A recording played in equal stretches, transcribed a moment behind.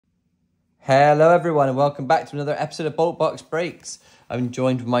Hello everyone and welcome back to another episode of BulkBox Breaks. I'm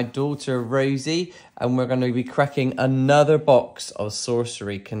joined with my daughter Rosie and we're going to be cracking another box of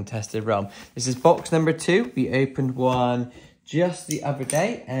Sorcery Contested Realm. This is box number 2. We opened one just the other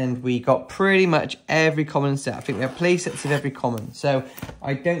day and we got pretty much every common set. I think we have play sets of every common. So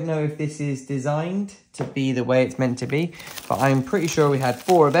I don't know if this is designed to be the way it's meant to be, but I'm pretty sure we had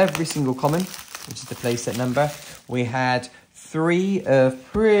 4 of every single common, which is the play set number. We had 3 of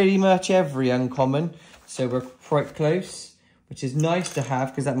pretty much every uncommon, so we're quite close, which is nice to have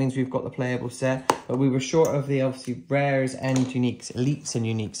because that means we've got the playable set, but we were short of the obviously rares and uniques. Elites and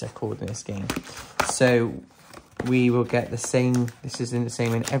uniques they're called in this game. So we will get the same, this is in the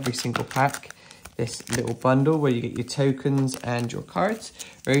same in every single pack, this little bundle where you get your tokens and your cards.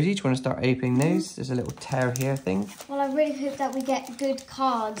 Rosie, do you want to start opening those? There's a little tear here thing. Well, I really hope that we get good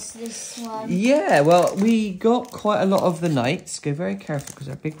cards this one. Yeah, well, we got quite a lot of the knights. Go very careful because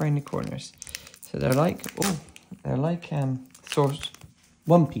they're big round the corners. So they're like, sort of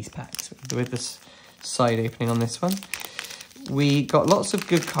one-piece packs with this side opening on this one. We got lots of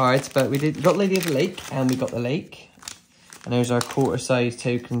good cards, but we got Lady of the Lake and we got the Lake. And those are quarter-size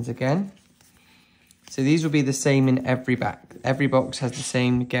tokens again. So these will be the same in every back. Every box has the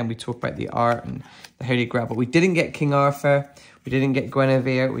same. Again, we talk about the art and the Holy Grail, but we didn't get King Arthur. We didn't get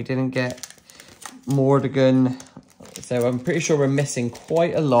Guinevere. We didn't get Mordegon. So I'm pretty sure we're missing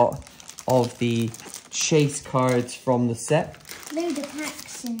quite a lot of the chase cards from the set. Load of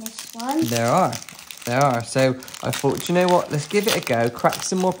packs in this one. There are. So I thought, do you know what? Let's give it a go. Crack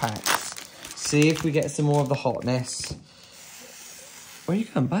some more packs. See if we get some more of the hotness. Where are you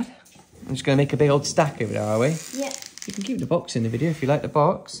going, bud? I'm just going to make a big old stack over there, are we? Yeah. You can keep the box in the video if you like the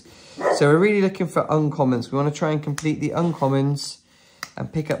box. So we're really looking for uncommons. We want to try and complete the uncommons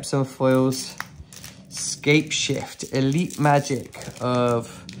and pick up some foils. Scape Shift, Elite Magic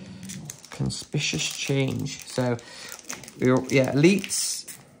of Conspicuous Change. So, elites.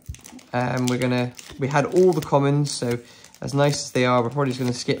 We had all the commons, so as nice as they are, we're probably just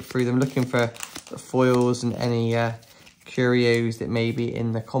going to skip through them, looking for the foils and any curios that may be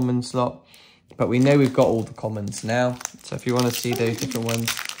in the common slot. But we know we've got all the commons now, so if you want to see those different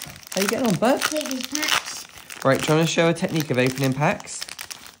ones. How you getting on, bud? Take these packs. Right, trying to show a technique of opening packs.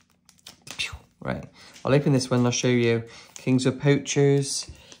 Right, I'll open this one. I'll show you Kings of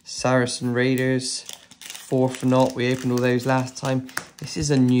Poachers, Saracen Raiders, Fourth Knot. We opened all those last time. This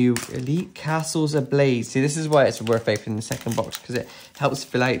is a new Elite Castles Ablaze. See, this is why it's worth opening the second box, because it helps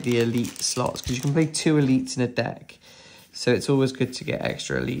fill out the elite slots, because you can play 2 elites in a deck. So it's always good to get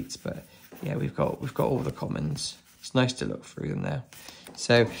extra elites, but yeah, we've got all the commons. It's nice to look through them now.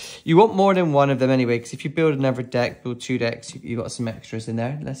 So you want more than one of them anyway, because if you build another deck, build 2 decks, you've got some extras in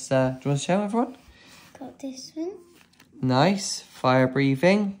there. Let's, do you want to show everyone? Got this one. Nice. Fire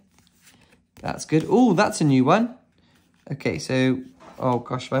breathing. That's good. Oh, that's a new one. Okay, so, oh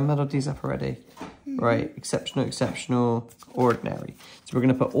gosh, my melody's up already. Right, exceptional, ordinary. So we're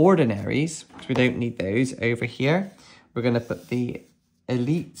going to put ordinaries, because we don't need those, over here. We're going to put the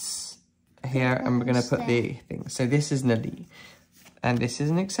elites here, and we're going to put the things. So this is an elite, and this is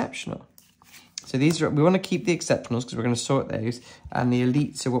an exceptional. So these are, we want to keep the exceptionals because we're going to sort those, and the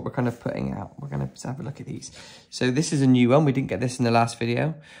elites are what we're kind of putting out. We're going to have a look at these. So this is a new one. We didn't get this in the last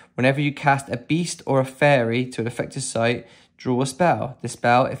video. Whenever you cast a beast or a fairy to an affected site, draw a spell. The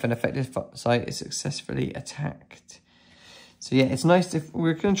spell, if an affected site is successfully attacked. So yeah, it's nice if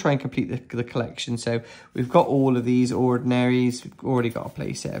we're going to try and complete the collection. So we've got all of these ordinaries. We've already got a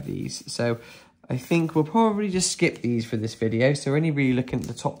play set of these. So I think we'll probably just skip these for this video. So we're only really looking at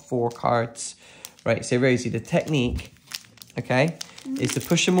the top 4 cards. Right, so Rosie, the technique, okay, is to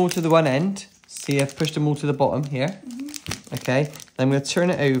push them all to the one end. See, I've pushed them all to the bottom here. Okay, then I'm going to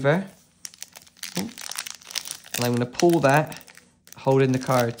turn it over. And I'm going to pull that, holding the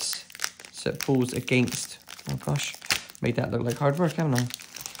cards. So it pulls against, oh gosh. Made that look like hard work, haven't I?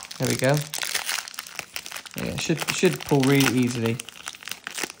 There we go. Yeah, it should pull really easily.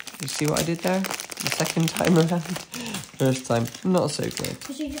 You see what I did there? The second time around. First time, not so good.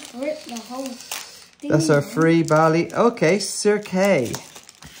 Because you just ripped the whole thing. That's our free Bali. Okay, Sir Kay.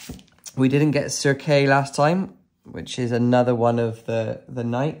 We didn't get Sir Kay last time, which is another one of the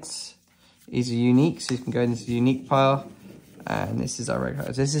knights. He's a unique, so you can go into the unique pile. And this is our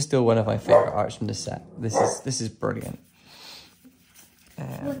regular. This is still one of my favourite arts from the set. This is brilliant.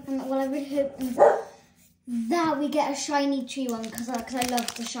 Well, I really hope that we get a shiny tree one, because I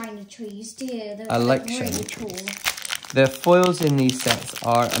love the shiny trees. Do you? I like really shiny trees. The foils in these sets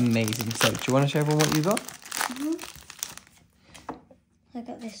are amazing. So, do you want to show everyone what you got? I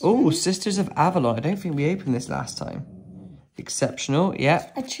got this. Oh, Sisters of Avalon. I don't think we opened this last time. Exceptional,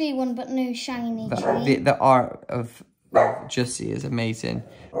 yeah. A tree one, but no shiny tree. The art of Jussie is amazing.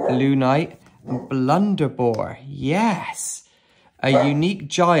 Blue Knight and Blunderbore, yes. A unique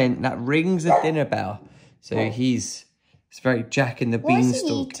giant that rings a dinner bell. So it's very Jack and the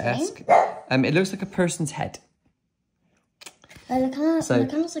Beanstalk-esque. It looks like a person's head. It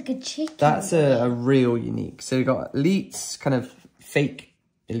looks like a chicken. That's a real unique. So we've got elites, kind of fake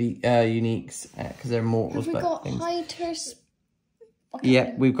elite uniques, because they're mortals. Have we got high-terse?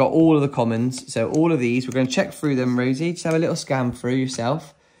 Yeah, we've got all of the commons. So all of these, we're going to check through them, Rosie. Just have a little scan through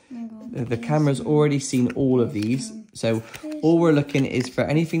yourself. The camera's already seen all of these. So all we're looking is for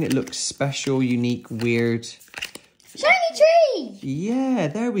anything that looks special, unique, weird. Shiny tree! Yeah,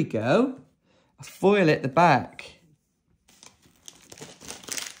 there we go. A foil at the back.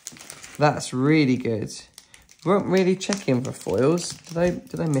 That's really good. We weren't really checking for foils.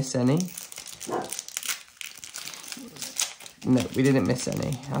 Did I miss any? No, we didn't miss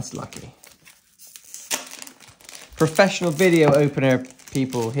any. That's lucky. Professional video opener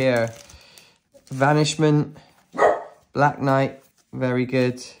people here. Vanishment. Black Knight. Very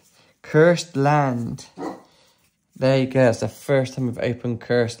good. Cursed Land. There you go. It's the first time we've opened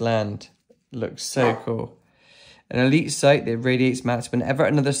Cursed Land. Looks so cool. An elite site that radiates mats. Whenever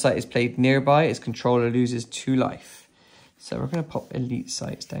another site is played nearby, its controller loses 2 life. So we're going to pop elite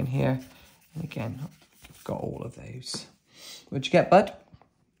sites down here. And again, I've got all of those. What'd you get, bud?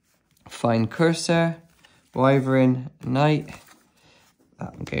 Fine Cursor, Wyvern, Knight.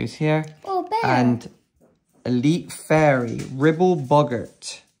 That one goes here. Oh, bear. And Elite Fairy, Ribble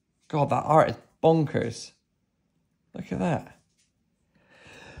Boggart. God, that art is bonkers. Look at that.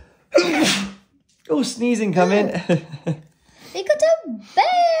 Oh, sneezing coming. We got a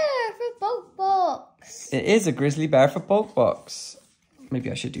bear for BulkBox. It is a grizzly bear for BulkBox. Maybe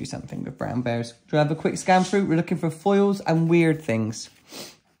I should do something with brown bears. Do you have a quick scan through? We're looking for foils and weird things.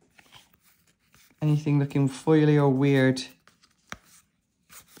 Anything looking foily or weird?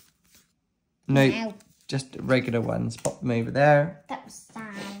 No, Ow. just regular ones. Pop them over there. That was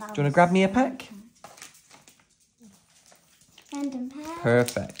sad. Do you want to grab me a pack? Random pack.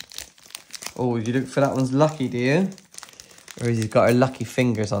 Perfect. Oh, you look for that one's lucky, do you? Rosie's got her lucky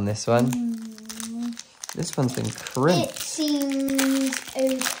fingers on this one. This one's been crimped. It seems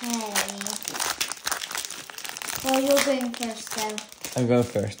okay. Well, you're going first, though. I'm going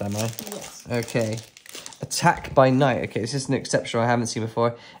first, am I? Yes. Okay. Attack by night. Okay, this is an exceptional I haven't seen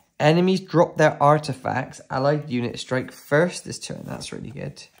before. Enemies drop their artifacts. Allied units strike first this turn. That's really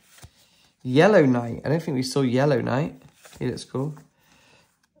good. Yellow Knight. I don't think we saw Yellow Knight. He looks cool.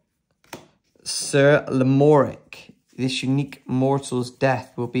 Sir Lamoric. This unique mortal's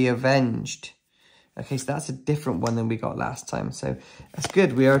death will be avenged. Okay, so that's a different one than we got last time. So that's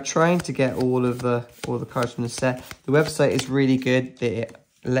good. We are trying to get all the cards from the set. The website is really good. It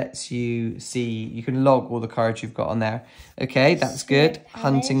lets you see, you can log all the cards you've got on there. Okay, that's good.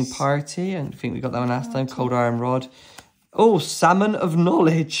 Hunting Party. I think we got that one last time. Cold Iron Rod. Oh, Salmon of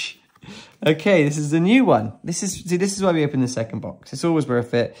Knowledge. Okay, this is the new one. This is why we open the second box. It's always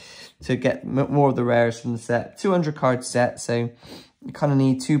worth it to get more of the rares from the set. 200 card set, so you kind of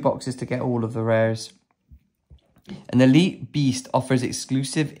need 2 boxes to get all of the rares. An Elite Beast offers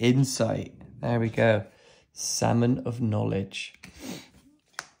exclusive insight. There we go. Salmon of Knowledge.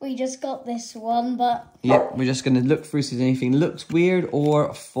 We just got this one, but... Yep, we're just going to look through see if anything looks weird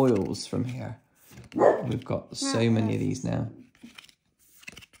or foils from here. We've got so many of these now.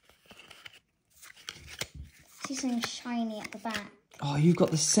 See something shiny at the back. Oh, you've got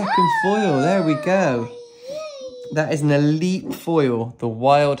the second foil. There we go. Yay. That is an elite foil, the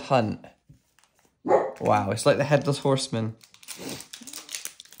Wild Hunt. Wow, it's like the Headless Horseman.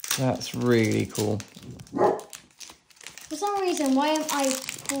 That's really cool. For some reason, why am I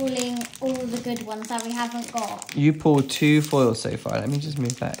pulling all the good ones that we haven't got? You pulled 2 foils so far. Let me just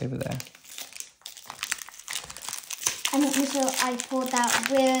move that over there. And also, I pulled that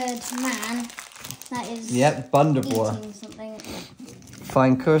weird man that is Yep, Blunderbore. eating something.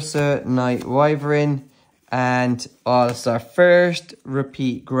 Fine Cursor, Knight Wyvern, and it's our first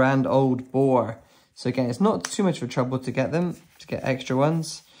repeat Grand Old Boar. So again, it's not too much of a trouble to get them, to get extra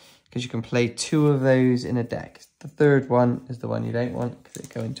ones, because you can play 2 of those in a deck. The third one is the one you don't want, because it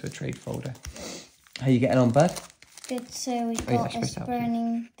go into a trade folder. How you getting on, bud? Good, so we got this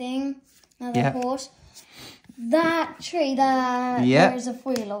burning thing, another Yep. horse. That tree, there is a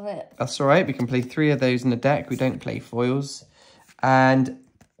foil of it. That's all right. We can play 3 of those in the deck. We don't play foils. And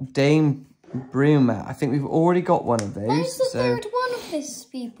Dame Bruma. I think we've already got one of those. Where's the third one of this,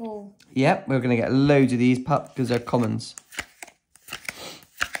 people? Yep, we're going to get loads of these pups because they're commons.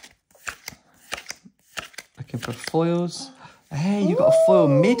 Looking for foils. Hey, you got a foil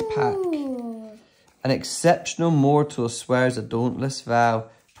mid-pack. Ooh. An exceptional mortal swears a dauntless vow.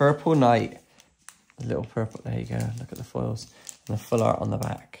 Purple Knight. A little purple. There you go. Look at the foils. And the full art on the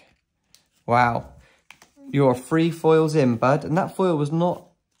back. Wow. You're 3 foils in, bud. And that foil was not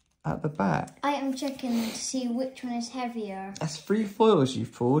at the back. I am checking to see which one is heavier. That's 3 foils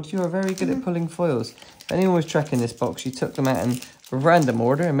you've pulled. You are very good at pulling foils. If anyone was checking this box, you took them out in a random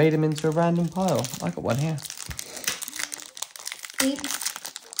order and made them into a random pile. I got one here. Oops.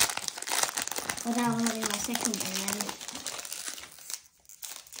 Well, that one will be my second one then.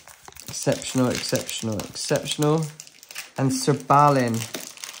 Exceptional, exceptional, exceptional. And Sir Balin.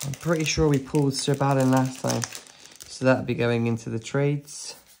 I'm pretty sure we pulled Sir Balin last time. So that'll be going into the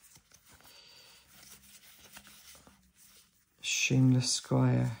trades. Shameless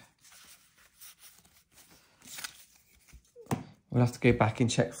Squire. We'll have to go back and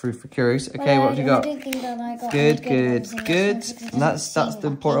check through for curios. Okay, what have you got? I don't think that I got Good, any good, ones in good. this one And that's because it the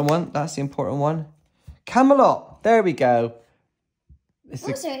doesn't important seem one. That's the important one. Camelot. There we go. It's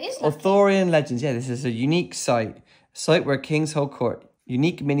lucky. Also, it is lucky. Arthurian Legends. Yeah, this is a unique site. A site where kings hold court.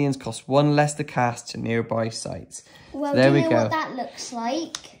 Unique minions cost 1 less to cast to nearby sites. Well, So there do we you know go. what that looks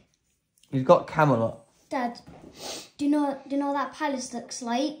like? You've got Camelot. Dad, do you know what that palace looks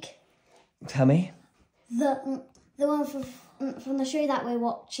like? Tell me. The one from the show that we're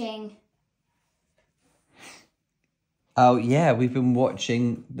watching. Oh, yeah. We've been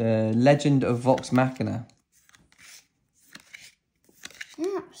watching The Legend of Vox Machina.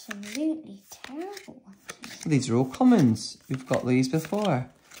 Absolutely terrible one. These are all commons. We've got these before.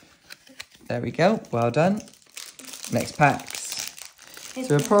 There we go. Well done. Next packs.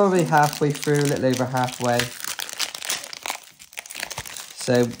 So we're probably halfway through, a little over halfway.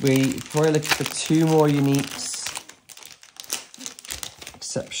 So we're probably looking for 2 more uniques.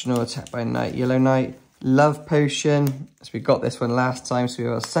 Exceptional Attack by Night, Yellow Knight. Love Potion. So we got this one last time, so we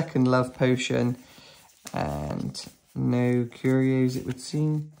got a second Love Potion. And no curios, it would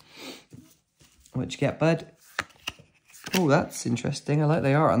seem. What'd you get, bud? Oh, that's interesting. I like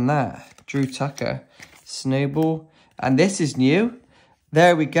the art on that. Drew Tucker. Snowball. And this is new.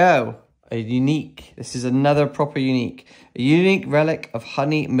 There we go. A unique. This is another proper unique. A unique relic of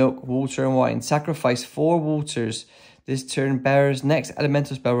honey, milk, water, and wine. Sacrifice 4 waters. This turn bearer's next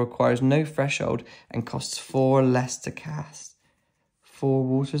elemental spell requires no threshold and costs 4 less to cast. 4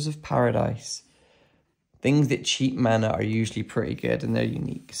 waters of paradise. Things that cheap mana are usually pretty good and they're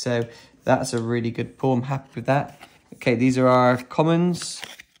unique. So that's a really good pull. I'm happy with that. Okay, these are our commons.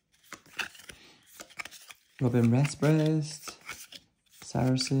 Robin Redbreast.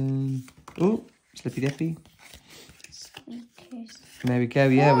 Saracen. Oh, Slippy Dippy. Squeakers. There we go.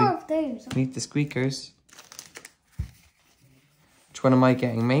 Yeah, More of those. we need the squeakers. Which one am I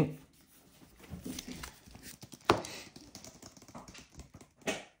getting, mate?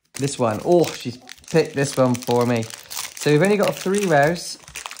 This one. Oh, she's picked this one for me. So we've only got 3 rares.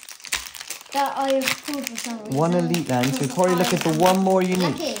 That I've pulled for some reason. 1 elite land. So we're probably looking for 1 more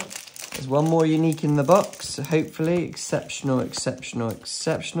unique. Lucky. There's 1 more unique in the box. So hopefully, exceptional, exceptional,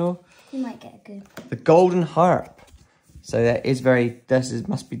 exceptional. You might get a good one. The Golden Harp. So that is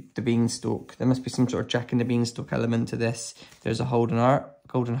must be the beanstalk. There must be some sort of Jack and the Beanstalk element to this. There's a Golden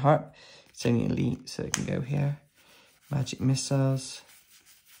Harp. It's only elite, so it can go here. Magic missiles.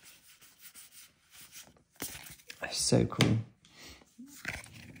 So cool.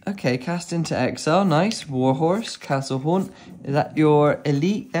 Okay, Cast into Exile. Nice. Warhorse. Castle Haunt. Is that your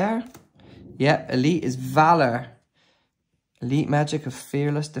elite there? Yep, elite is Valor. Elite magic of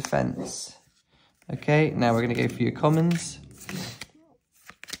fearless defense. Okay, now we're going to go for your commons.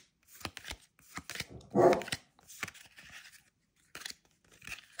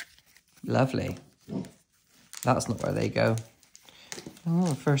 Lovely. That's not where they go. Oh,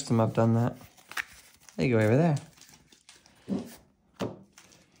 the first time I've done that. They go over there.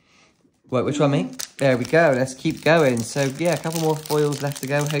 Wait, which one, mate? There we go. Let's keep going. So, yeah, a couple more foils left to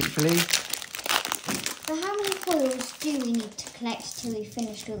go, hopefully. So how many foils do we need to collect till we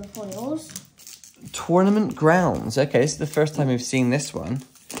finish all the foils? Tournament Grounds. Okay, this is the first time we've seen this one.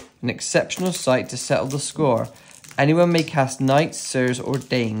 An exceptional site to settle the score. Anyone may cast knights, sirs, or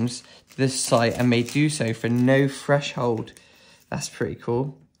dames to this site and may do so for no threshold. That's pretty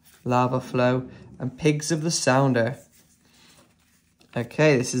cool. Lava Flow and Pigs of the Sounder.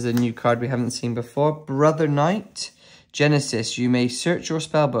 Okay, this is a new card we haven't seen before. Brother Knight. Genesis, you may search your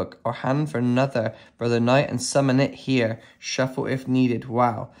spellbook or hand for another Brother Knight and summon it here. Shuffle if needed.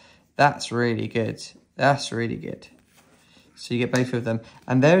 Wow, that's really good. That's really good. So you get both of them.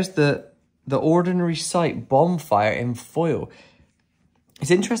 And there's the Ordinary Sight Bonfire in foil.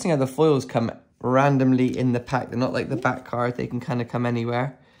 It's interesting how the foils come randomly in the pack. They're not like the back card. They can kind of come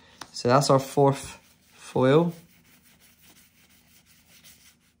anywhere. So that's our 4th foil.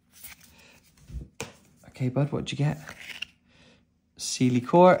 Okay, bud, what'd you get? Sealy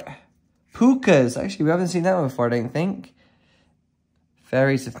Court. Pukas. Actually, we haven't seen that one before, I don't think.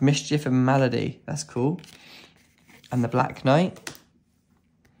 Fairies of Mischief and Malady. That's cool. And the Black Knight.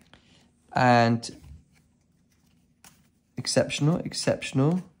 And exceptional,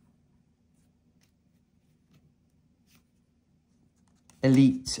 exceptional.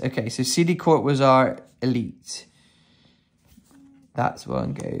 Elite. Okay, so CD Court was our elite. That's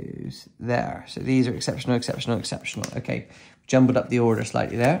one goes there. So these are exceptional, exceptional, exceptional. Okay, jumbled up the order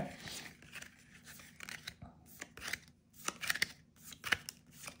slightly there.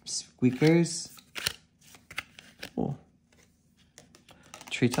 Squeakers. Oh.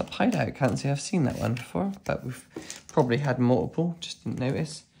 Treetop Hideout. Can't say I've seen that one before, but we've probably had multiple. Just didn't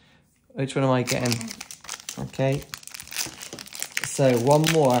notice. Which one am I getting? Okay. So one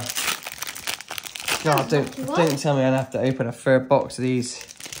more. God, don't tell me I have to open a 3rd box of these.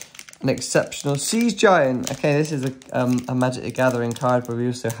 An exceptional Siege Giant. Okay, this is a Magic the Gathering card, but we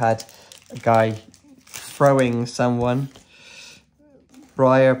also had a guy throwing someone.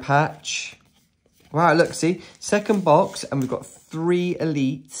 Briar Patch. Wow, look, see, 2nd box, and we've got 3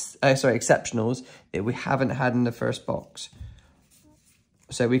 elites. Sorry, exceptionals that we haven't had in the 1st box.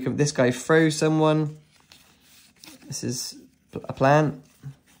 So we can. This guy throws someone. This is a plant.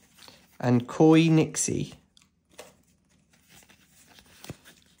 And Koi Nixie.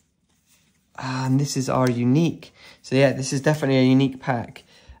 And this is our unique. So yeah, this is definitely a unique pack.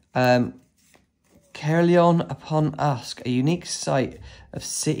 Caerleon upon Usk, a unique site of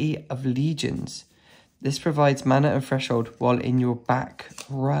City of Legions. This provides mana and threshold while in your back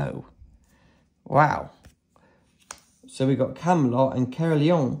row. Wow. So we got Camelot and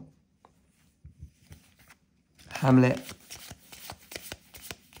Caerleon. Hamlet.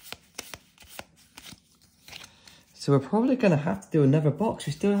 So we're probably going to have to do another box.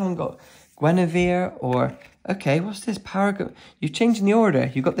 We still haven't got Guinevere or... Okay, what's this? Paragon. You've changed the order.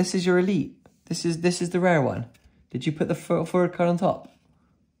 You got this is your elite. This is the rare one. Did you put the forward card on top?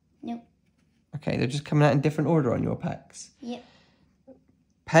 Nope. Okay, they're just coming out in different order on your packs. Yep.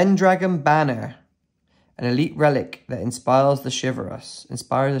 Pendragon Banner. An elite relic that inspires the chivalrous.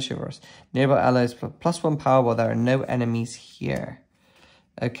 Nearby allies +1 power while there are no enemies here.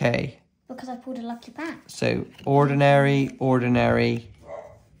 Okay. Because I pulled a lucky pack. So, ordinary, ordinary.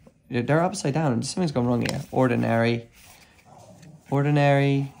 They're upside down. Something's gone wrong here. Ordinary,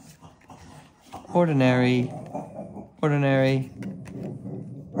 ordinary, ordinary, ordinary,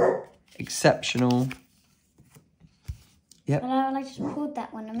 exceptional. Yep. Well, I just pulled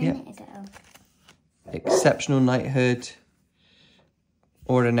that one a minute ago. Exceptional knighthood.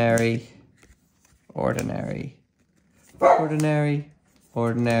 Ordinary, ordinary, ordinary,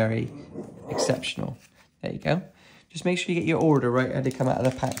 ordinary, exceptional. There you go. Just make sure you get your order right as they come out of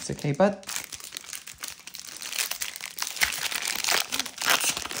the packs, okay, bud?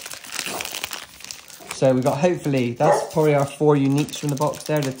 So we got, hopefully, that's probably our 4 uniques from the box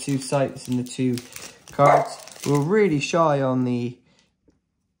there, the 2 sites and the 2 cards. We were really shy on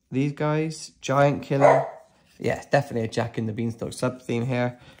these guys. Giant Killer. Yeah, definitely a Jack and the Beanstalk sub-theme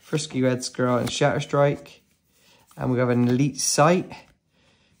here. Frisky Red Squirrel and Shatter Strike. And we have an elite site.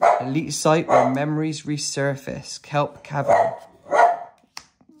 Elite site where memories resurface. Kelp Cavern.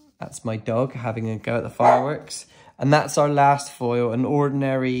 That's my dog having a go at the fireworks. And that's our last foil, an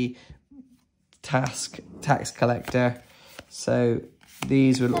ordinary tax collector. So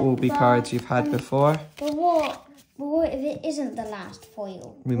these will all be cards you've had before. But what if it isn't the last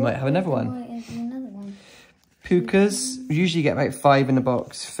foil? We might have another one. Another one. Pukas, we usually get about 5 in a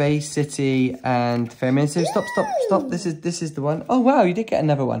box. Fae City and Fair Minister. Stop. This is the one. Oh wow, you did get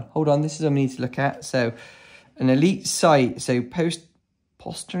another one. Hold on, this is what we need to look at. So an elite site. So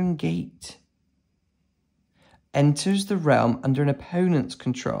Postern Gate enters the realm under an opponent's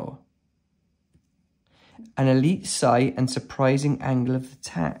control. An elite site and surprising angle of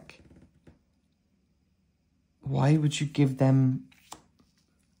attack. Why would you give them...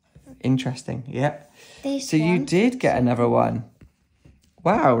 Interesting, yeah. So you did get another one.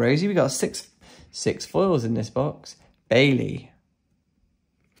 Wow, Rosie, we got six foils in this box. Bailey.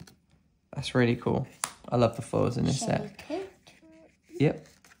 That's really cool. I love the foils in this set. Yep.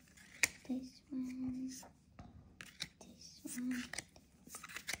 This one.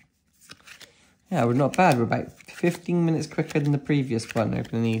 Yeah, we're not bad. We're about 15 minutes quicker than the previous one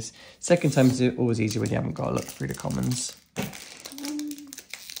opening these. Second time is always easier when you haven't got to look through the commons.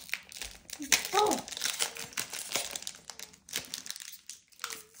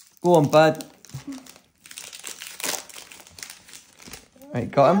 Go on, bud. Right,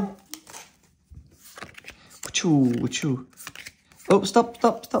 got him. Wachoo. Oh, stop.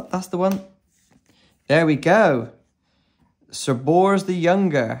 That's the one. There we go. Sir Bors the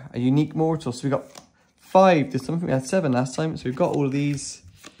Younger, a unique mortal. So we got 5. There's something we had 7 last time. So we've got all of these.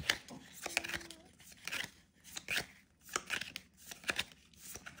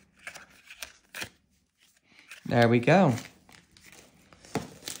 There we go.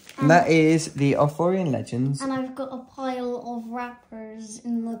 And that is the Arthurian Legends. And I've got a pile of wrappers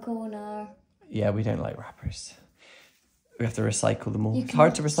in the corner. Yeah, we don't like wrappers. We have to recycle them all. It's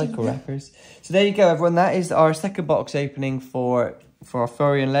hard to recycle wrappers. So there you go, everyone. That is our second box opening for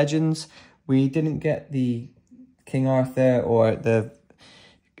Arthurian Legends. We didn't get the King Arthur or the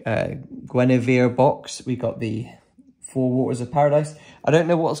Guinevere box. We got the 4 Waters of Paradise. I don't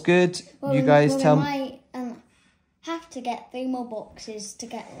know what's good. Well, you guys tell me. We might have to get 3 more boxes to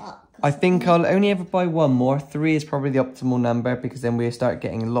get luck. I think I'll only ever buy 1 more. 3 is probably the optimal number because then we start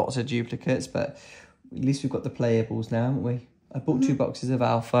getting lots of duplicates. But at least we've got the playables now, haven't we? I bought 2 boxes of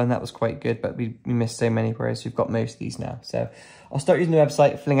alpha and that was quite good, but we missed so many, whereas we've got most of these now. So I'll start using the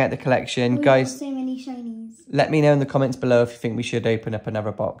website, filling out the collection. Guys, so many shinies. Let me know in the comments below if you think we should open up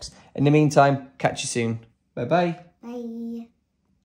another box. In the meantime, catch you soon. Bye-bye. Bye.